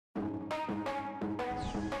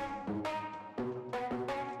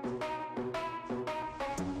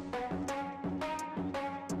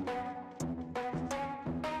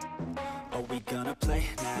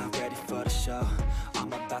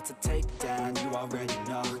to take down, you already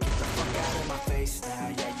know. Get the fuck out of my face now,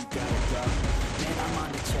 yeah, you gotta go. Man, I'm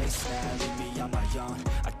on the chase now, leave me on my own.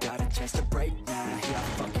 I got a chance to break now, here I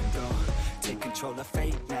fucking go. Take control of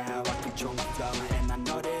fate now, I control my flow. And I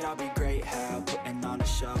know that I'll be great, how, putting on a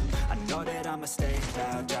show. I know that I'ma stay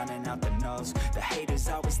loud, drowning out the noise. The haters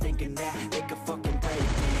always thinking that they could fucking break me.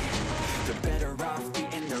 They're better off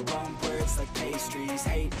eating their own words like pastries.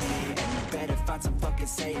 Hate me, and you better find some fucking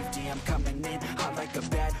safety. I'm coming in hot like a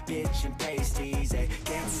bad bitch and pasties. They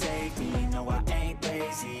can't save me, no I ain't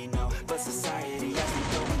lazy, no. But society has me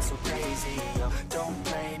going so crazy, yo. Don't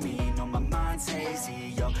blame me, no my mind's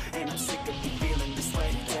hazy, yo. And I'm sick of me feeling this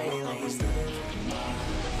way daily. I'll always live my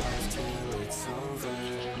life till it's over,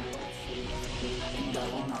 and I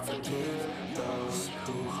will not forgive those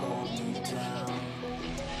who hold me down.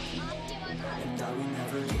 And I will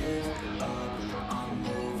never give up, I'm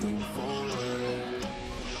moving forward.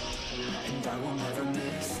 And I will never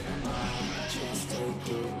miss my chance, take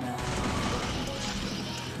it now.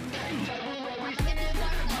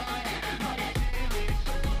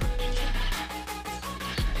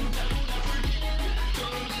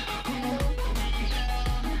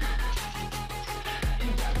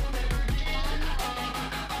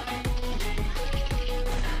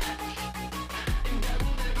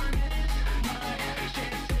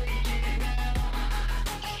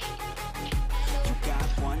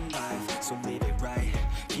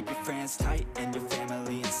 Tight and your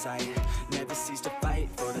family in sight. Never cease to fight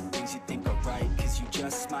for the things you think are right. Cause you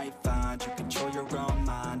just might find you control your own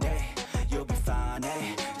mind, eh? You'll be fine,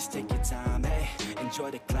 eh? Just take your time, eh?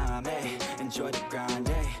 Enjoy the climb, eh? Enjoy the grind,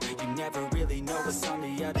 eh? You never really know what's on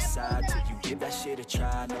the other side till you give that shit a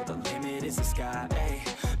try. Know the limit is the sky, eh?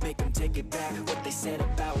 Make them take it back, what they said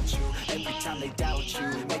about you. Every time they doubt you,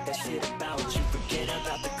 make that shit about you. Forget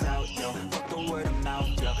about the clout, yo. Fuck the word of mouth,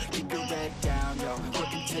 yo. Keep your head down, yo.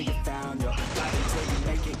 Work until you found, yo. Fight until you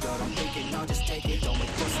make it, yo. Don't think it, no, just take it. Don't wait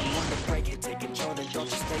for someone to break it. Take control, then don't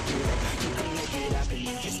just take it. You can make it happen,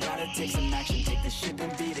 you just gotta take some action. Take the ship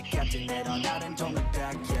and be the captain. Head on out and don't look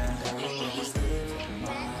back, yeah. I will always live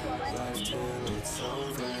my life till it's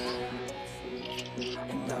over,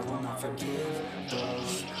 and I will not forgive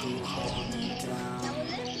those who hold me down.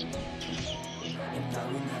 And I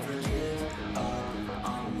will never give up,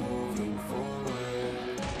 I'm moving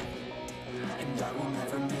forward. And I will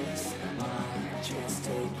never miss my chance,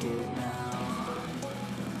 take it now.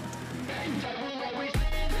 And I will always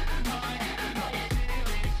live my life till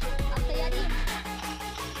it's over,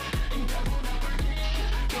 and I will never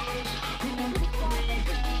give those who hold me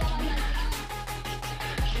down.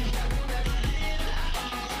 And I will never give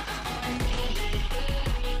up, I'm moving forward. And I will never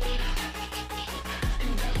miss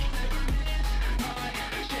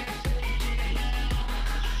my chance, take it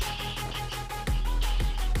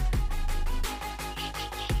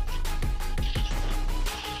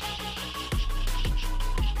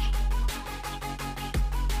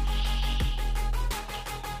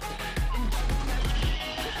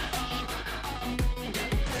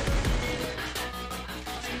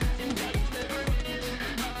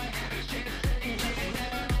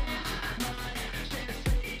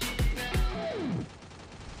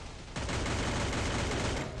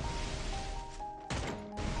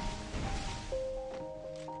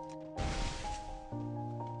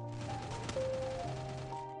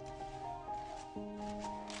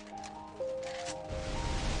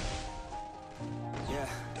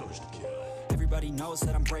Everybody knows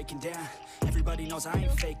that I'm breaking down. Everybody knows I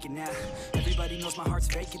ain't faking now. Everybody knows my heart's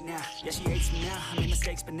vacant now. Yeah, she hates me now, I made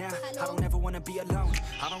mistakes but now I don't ever wanna be alone.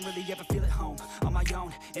 I don't really ever feel at home. On my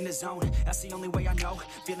own, in the zone, that's the only way I know.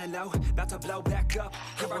 Feeling low, about to blow back up.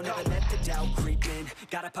 I won't ever let the doubt creep in.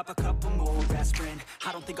 Gotta pop a couple more aspirin.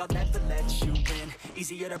 I don't think I'll ever let you in.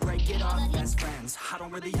 Easier to break it off best friends. I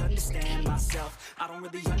don't really understand myself. I don't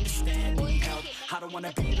really understand, need help. I don't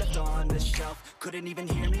wanna be left on the shelf. Couldn't even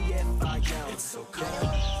hear me if I yelled. It's so cold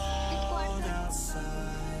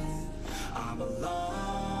outside, I'm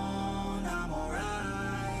alone, I'm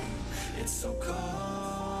alright. It's so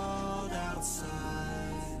cold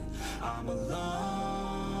outside, I'm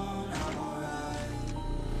alone, I'm alright.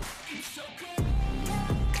 It's so cold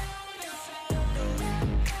outside,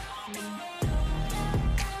 I'm alone.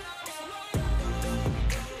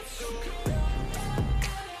 It's so cold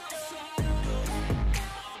outside,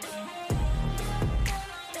 I'm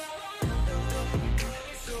alone.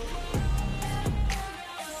 It's so cold.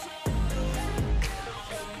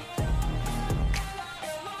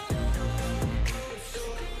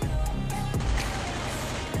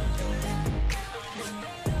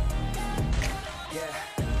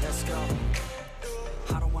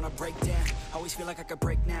 Always feel like I could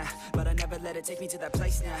break now, but I never let it take me to that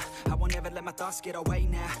place now. I won't ever let my thoughts get away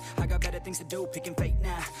now. I got better things to do, picking fate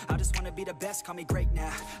now. I just wanna be the best, call me great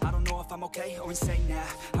now. I don't know if I'm okay or insane now.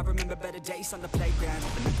 I remember better days on the playground,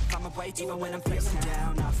 hoping I can find my way even when I'm feeling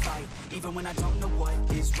down. I fight, even when I don't know what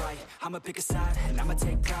is right. I'ma pick a side, and I'ma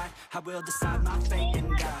take pride. I will decide my fate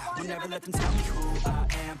and die. Will never let them tell me who I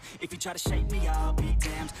am. If you try to shape me, I'll be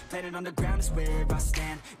damned. Planet on the ground is where I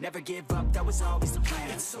stand. Never give up, that was always the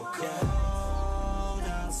plan. It's so cold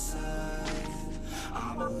outside,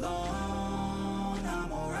 I'm alone,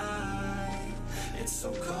 I'm alright. It's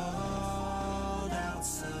so cold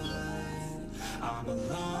outside, I'm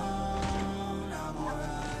alone, I'm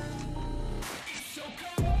alright. It's so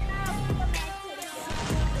cold.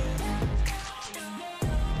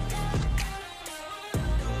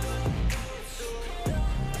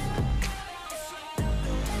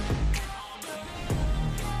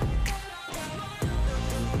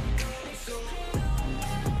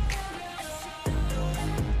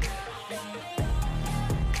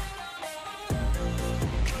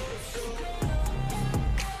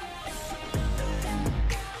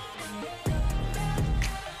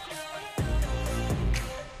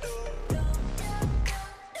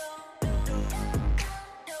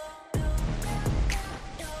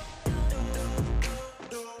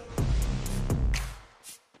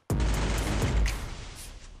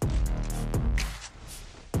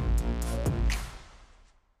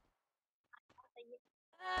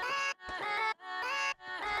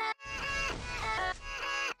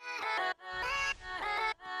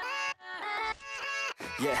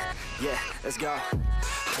 Yeah, let's go.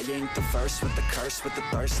 I ain't the first with the curse, with the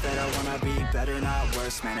thirst that I wanna be better, not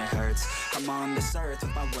worse, man it hurts. I'm on this earth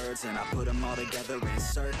with my words and I put them all together,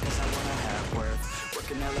 insert, cause I wanna have worth.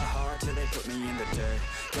 Working hella hard till they put me in the dirt.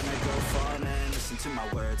 Gonna go far, man, listen to my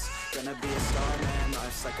words. Gonna be a star, man,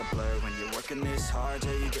 life's like a blur. When you're working this hard,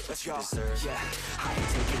 yeah, you get what you deserve. Yeah, I ain't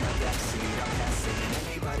taking a backseat, I'm passing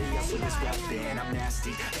anybody else in this rapping, I'm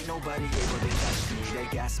nasty. Ain't nobody able to catch me, they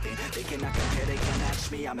gasping. They cannot compare, they can't match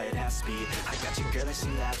me, I'm at half speed. I got your girl and she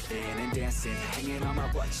laughing and dancing, hanging on my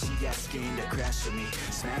butt, she asking to crash with me.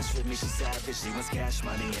 Smash with me, she savage, she wants cash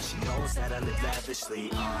money, and she knows that I live lavishly.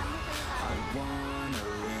 I wanna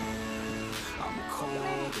live, I'm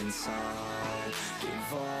cold inside.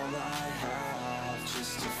 Give all I have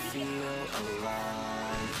just to feel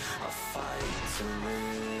alive. I fight to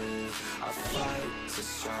live, I fight to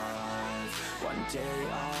strive. One day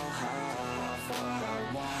I'll have what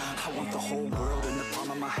I want. I want the whole world in the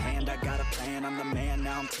palm of my hand. I got a plan, I'm the man.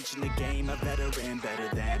 Now I'm teaching the game, a veteran, better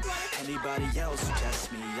than anybody else who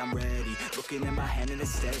tests me. I'm ready, looking in my hand and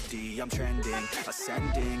it's steady. I'm trending,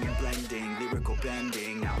 ascending and blending, lyrical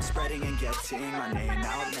bending. Now I'm spreading and getting my name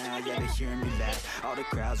out now. Yeah, they hearing me laugh. All the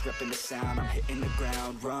crowds repping the sound. I'm hitting the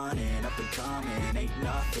ground, running, up and coming. Ain't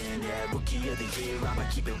nothing, yeah, rookie of the year. I'ma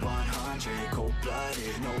keep it 100,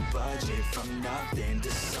 cold-blooded, no budget. From nothing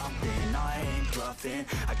to something, I ain't bluffing.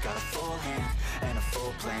 I got a full hand and a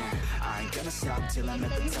full plan. I ain't gonna stop till I'm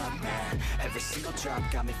at the top, man. Every single drop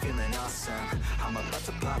got me feeling awesome. I'm about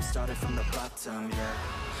to pop, started from the bottom, yeah.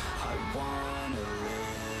 I wanna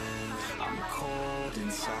live, I'm cold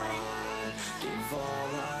inside. Give all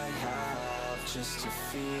I have just to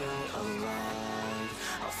feel alive.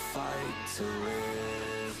 I fight to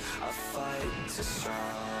live, I fight to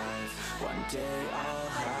strive. One day I'll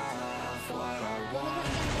have what I want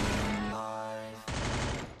in life.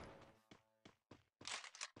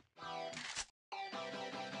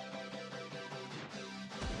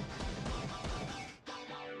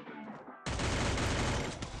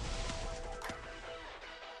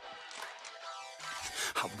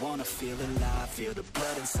 I wanna feel alive, feel the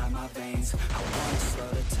blood inside my veins. I wanna slow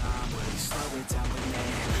the time, will you slow it down with me?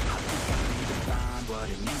 I think I need to find what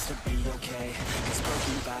it means to be okay. It's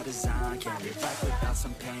broken by design, can't live life without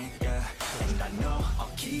some pain, yeah. And I know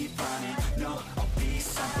I'll keep running, no, I'll be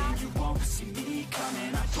something you won't see me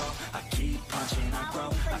coming. I grow, I keep punching, I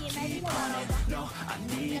grow, I keep running. No, I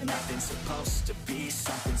need nothing, supposed to be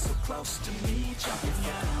something so close to me. Jumping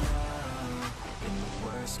in the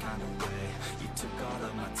worst kind of way. You took all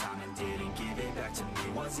of my time and didn't give it back to me.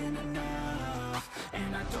 Wasn't enough,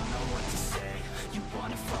 and I don't know what to say. You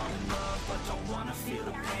wanna fall in love, but don't wanna feel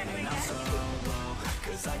the pain. And I'm so low,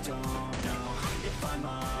 cause I don't know if I'm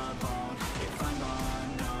alone, if I'm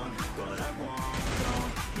unknown. But I won't go,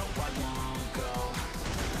 no I won't go.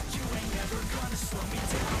 You ain't never gonna slow me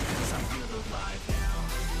down, cause I feel alive now.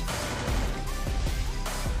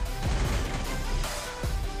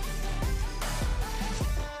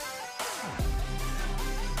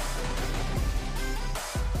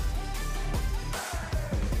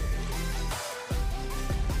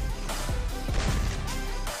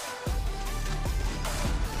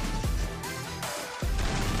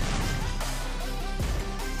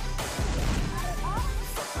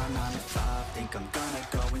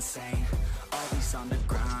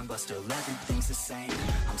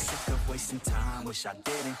 wasting time, wish I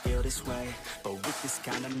didn't feel this way. But with this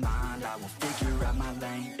kind of mind, I will figure out my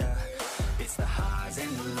lane, yeah. It's the highs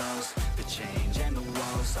and the lows, the change and the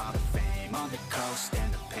woes, all the fame on the coast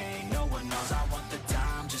and the pain no one knows. I want the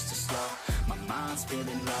time just to slow, my mind's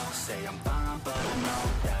feeling low. Say I'm fine, but I know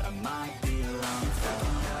that I might be alone. Fell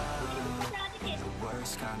in love in the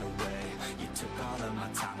worst kind of way. You took all of my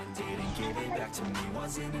time and didn't give it back to me.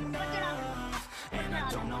 Wasn't enough, and I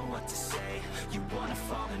don't know what to say. You wanna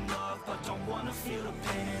fall in love, but don't wanna feel the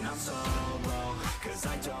pain. And I'm so low, cause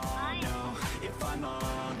I don't know if I'm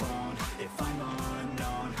alone, if I'm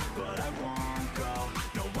unknown. But I won't go,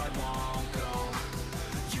 no I won't go.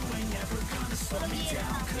 You ain't never gonna slow me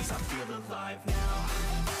down, cause I feel alive now.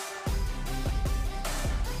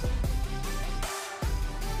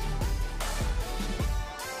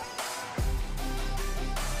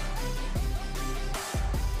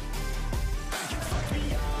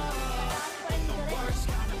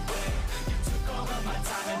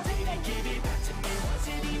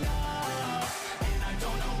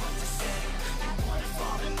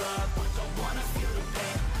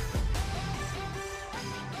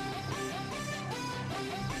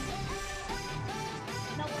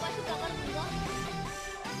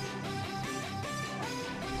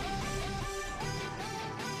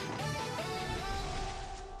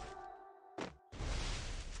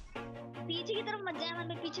 पीछे की तरफ मत जाए,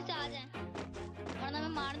 मैं पीछे से आ जाए वरना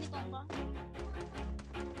मैं मार नहीं पाऊंगा।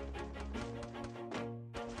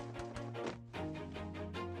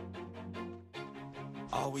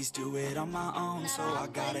 Always do it on my own, so I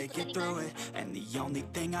gotta get through it. And the only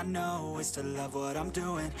thing I know is to love what I'm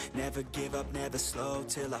doing. Never give up, never slow,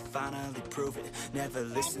 till I finally prove it. Never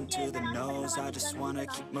listen to the no's, I just wanna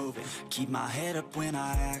keep moving. Keep my head up when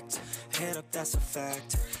I act, head up, that's a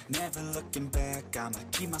fact. Never looking back, I'ma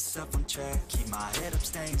keep myself on track. Keep my head up,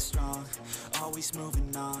 staying strong, always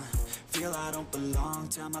moving on. Feel I don't belong,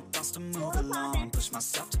 tell my thoughts to move along. Push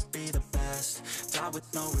myself to be the best, die with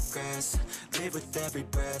no regrets. Live with every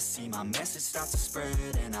breath, see my message start to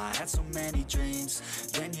spread. And I had so many dreams,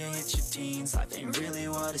 then you hit your teens. Life ain't really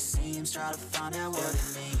what it seems, try to find out what it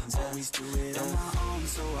means. Always do it on my own,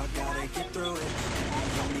 so I gotta get through it. And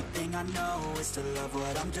the only thing I know is to love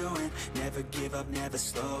what I'm doing. Never give up, never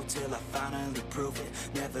slow, till I finally prove it.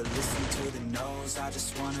 Never listen to the no's, I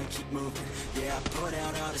just wanna keep moving. Yeah, I put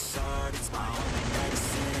out all this art, it's my only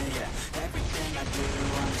medicine. Yeah, everything I do,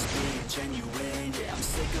 I'm just being genuine. Yeah, I'm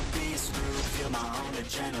sick of being screwed, feel my own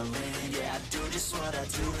adrenaline. Yeah, I do just what I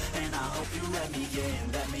do, and I hope you let me in,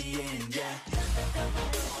 yeah.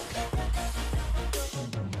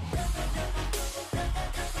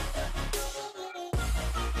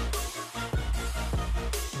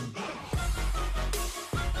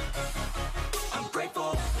 I'm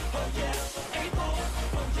grateful, oh yeah, able,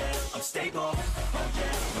 oh yeah, I'm stable, oh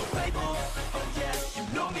yeah, no label, oh yeah, you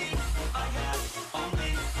know me, I have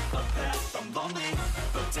only a path, I'm lonely,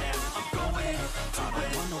 but damn, I'm going to win. I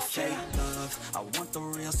want no fake love, I want the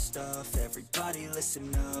real stuff. Everybody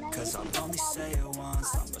listen up, cause I'll only say it once.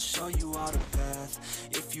 I'm gonna show you all the path,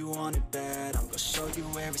 if you want it bad. I'm gonna show you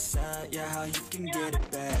where it's at, yeah, how you can get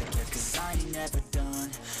it back. Yeah, cause I ain't never done,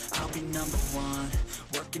 I'll be number one.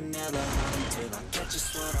 Working hella hard until I get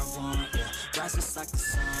just what I want, yeah. Rise just like the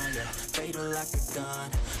sun, yeah, fatal like a gun.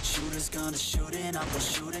 Shooter's gonna shoot and I'm gonna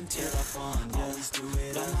shoot until I fall, yeah. Always do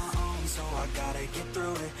it on my own, so I gotta get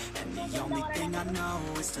through it. And the only thing I know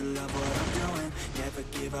is to love what I'm doing. Never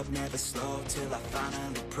give up, never slow, till I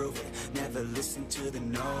finally prove it. Never listen to the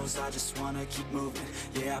no's, I just wanna keep moving.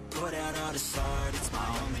 Yeah, I put out all this art, it's my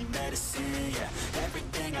only medicine. Yeah,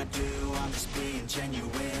 everything I do, I'm just being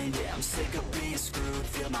genuine. Yeah, I'm sick of being screwed,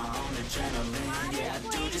 feel my own adrenaline. Yeah, I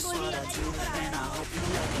do just what I do, and I hope you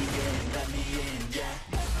let me in, yeah.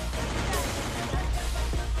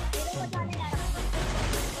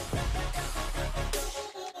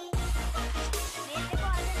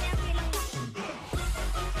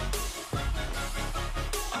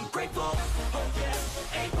 I'm grateful, oh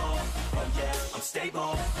yeah, able, oh yeah, I'm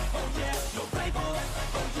stable, oh yeah, no label,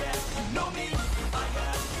 oh yeah, you know me, I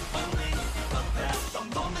have only a path, I'm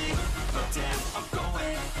lonely, but damn, I'm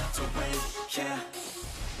going to win, yeah.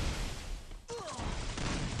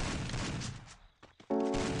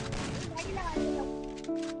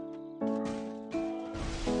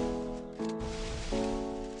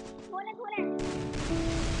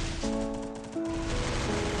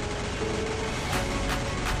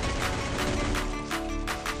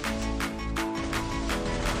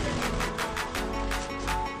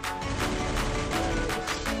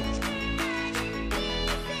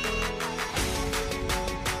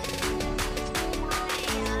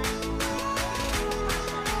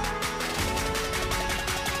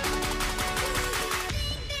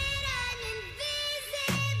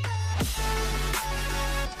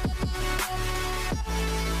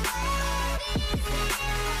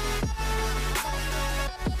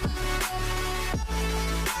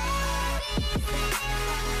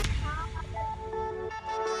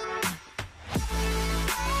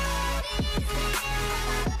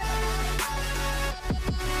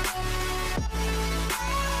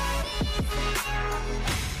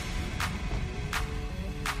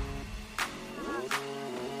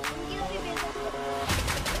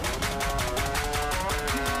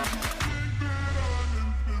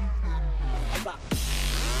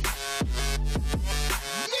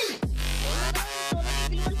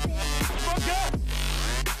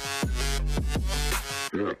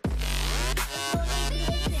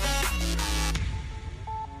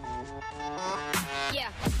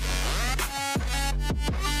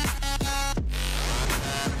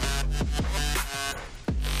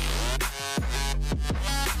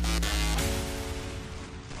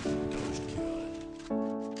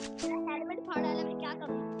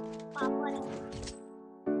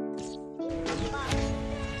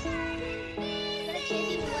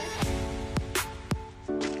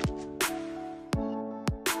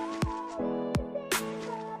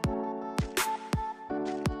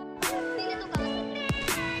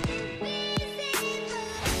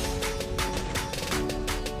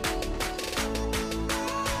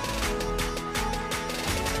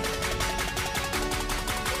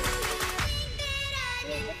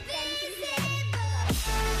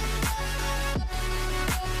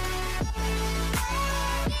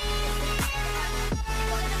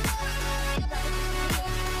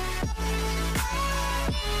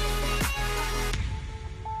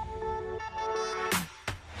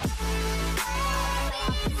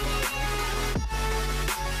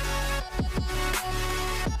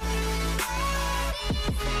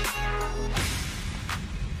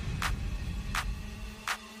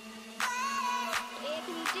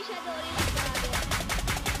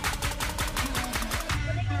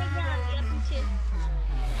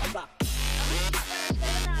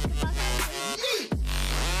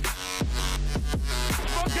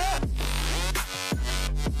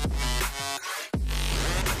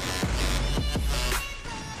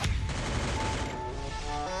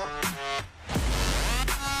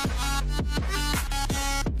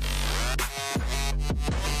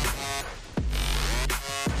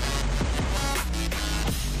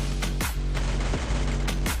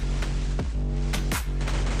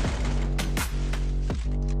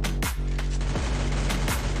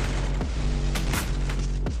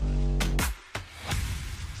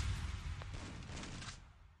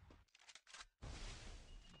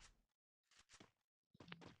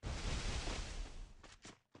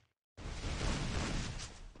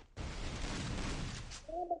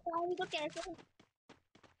 अभी तो कैसे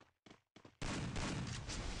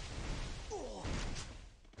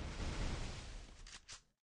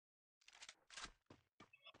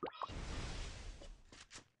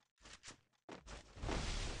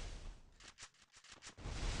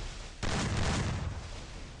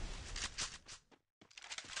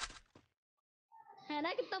है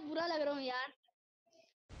ना, कितना बुरा लग रहा हूँ यार।